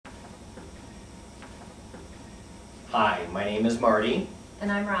Hi, my name is Marty. And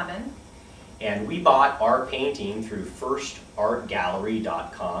I'm Robin. And we bought our painting through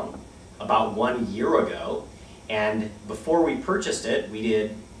firstartgallery.com about 1 year ago. And before we purchased it, we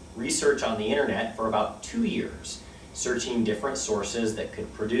did research on the internet for about 2 years, searching different sources that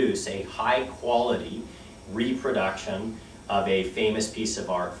could produce a high quality reproduction of a famous piece of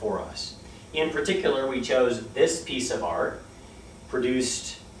art for us. In particular, we chose this piece of art,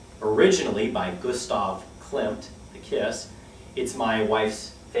 produced originally by Gustav Klimt, The Kiss. It's my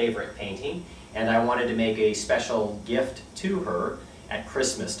wife's favorite painting, and I wanted to make a special gift to her at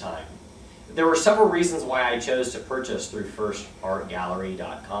Christmas time. There were several reasons why I chose to purchase through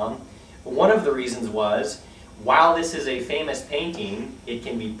firstartgallery.com. One of the reasons was, while this is a famous painting, it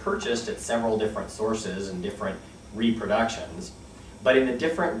can be purchased at several different sources and different reproductions. But in the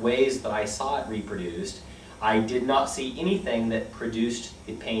different ways that I saw it reproduced, I did not see anything that produced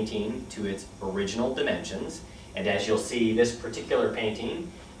the painting to its original dimensions. And as you'll see, this particular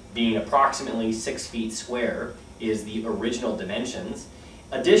painting, being approximately 6 feet square, is the original dimensions.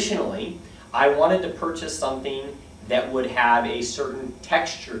 Additionally, I wanted to purchase something that would have a certain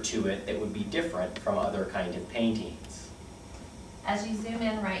texture to it that would be different from other kinds of paintings. As you zoom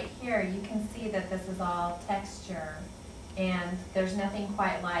in right here, you can see that this is all texture, and there's nothing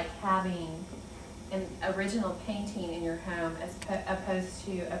quite like having an original painting in your home as opposed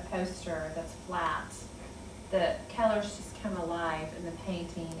to a poster that's flat. The colors just come alive in the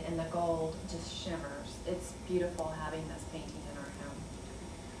painting, and the gold just shimmers. It's beautiful having this painting in our home.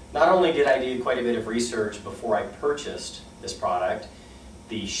 Not only did I do quite a bit of research before I purchased this product,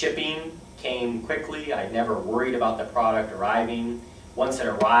 the shipping came quickly. I never worried about the product arriving. Once it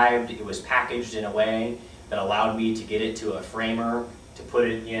arrived, it was packaged in a way that allowed me to get it to a framer, to put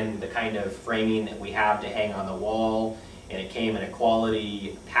it in the kind of framing that we have to hang on the wall, and it came in a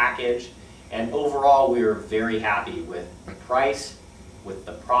quality package. And overall, we were very happy with the price, with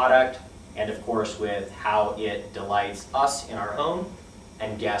the product, and of course with how it delights us in our home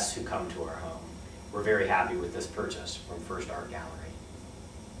and guests who come to our home. We're very happy with this purchase from First Art Gallery.